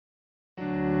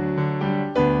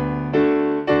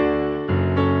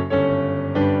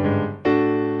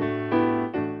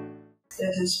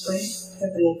us pray.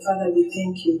 Heavenly Father, we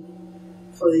thank you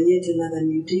for yet another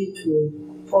new day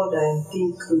to ponder and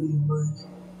think through your word.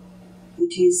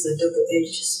 It is a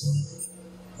double-edged sword,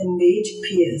 and may it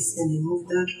pierce and remove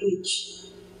that which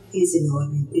is in our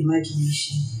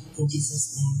imagination. In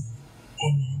Jesus' name,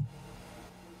 amen.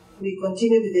 We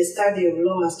continue with the study of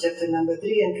Romans chapter number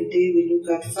 3, and today we look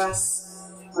at verse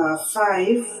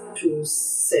 5 to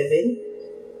 7.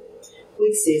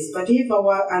 Which says, "But if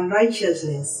our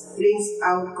unrighteousness brings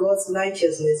out God's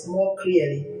righteousness more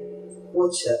clearly,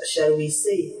 what shall we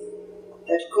say?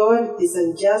 That God is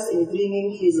unjust in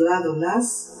bringing his wrath on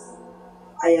us?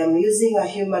 I am using a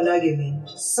human argument.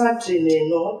 Certainly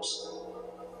not.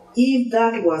 If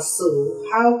that was so,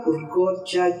 how could God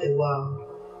judge the world?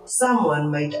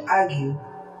 Someone might argue,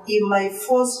 if my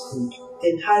falsehood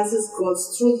enhances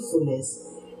God's truthfulness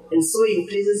and so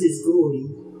increases his glory,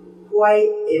 why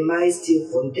am I still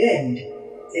condemned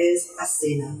as a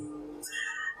sinner?"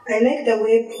 I like the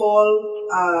way Paul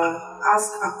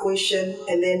asked a question,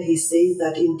 and then he says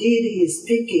that indeed he is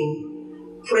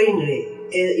speaking plainly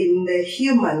in the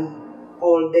human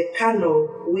or the carnal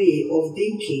way of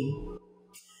thinking,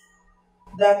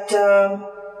 that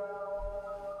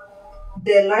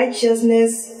the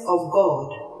righteousness of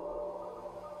God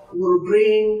will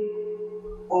bring,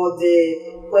 or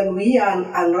when we are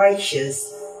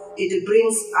unrighteous, it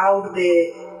brings out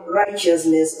the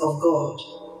righteousness of God.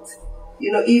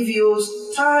 You know, if you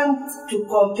stand to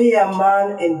compare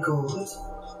man and God,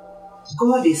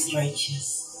 God is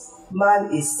righteous,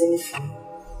 man is sinful.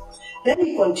 Then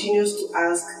he continues to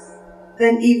ask,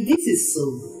 then if this is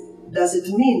so, does it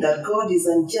mean that God is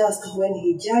unjust when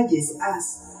he judges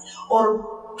us?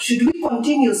 Or should we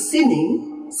continue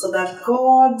sinning so that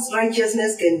God's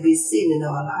righteousness can be seen in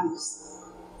our lives?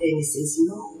 And he says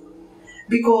no.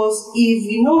 Because if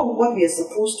we know what we are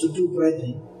supposed to do,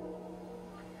 brethren,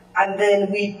 and then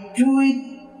we do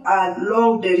it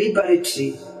long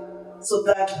deliberately, so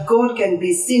that God can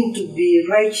be seen to be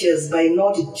righteous by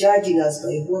not judging us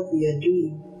by what we are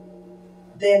doing,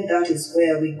 then that is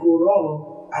where we go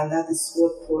wrong, and that is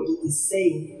what Paul is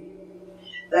saying.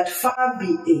 That far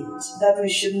be it, that we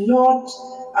should not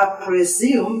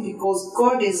presume, because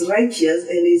God is righteous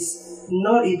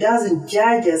and he doesn't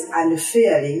judge us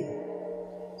unfairly.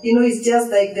 You know, it's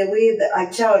just like the way that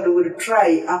a child will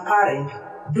try a parent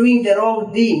doing the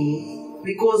wrong thing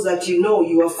because that you know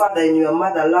your father and your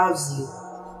mother loves you.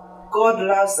 God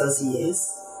loves us,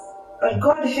 yes, but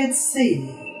God hates sin.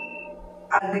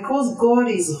 And because God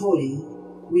is holy,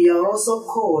 we are also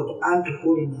called unto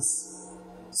holiness.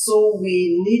 So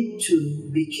we need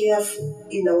to be careful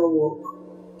in our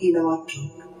walk, in our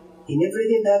talk, in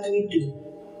everything that we do.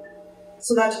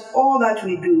 So that all that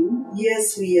we do,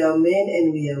 yes, we are men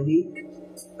and we are weak,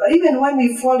 but even when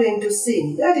we fall into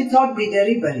sin, let it not be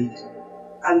deliberate.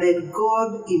 And then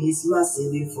God in his mercy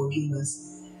will forgive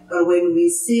us. But when we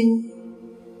sin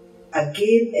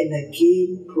again and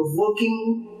again,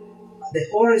 provoking the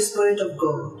Holy Spirit of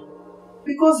God,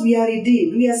 because we are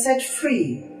redeemed, we are set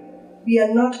free, we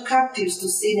are not captives to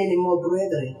sin anymore,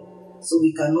 brethren, so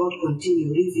we cannot continue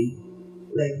living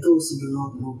like those who do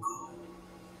not know God.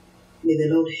 May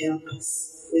the Lord help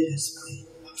us. Let us pray.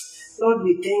 Lord,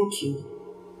 we thank you,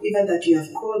 even that you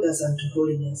have called us unto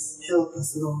holiness. Help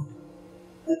us, Lord,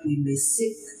 that we may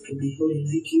seek to be holy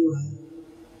like you are.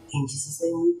 In Jesus'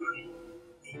 name we pray.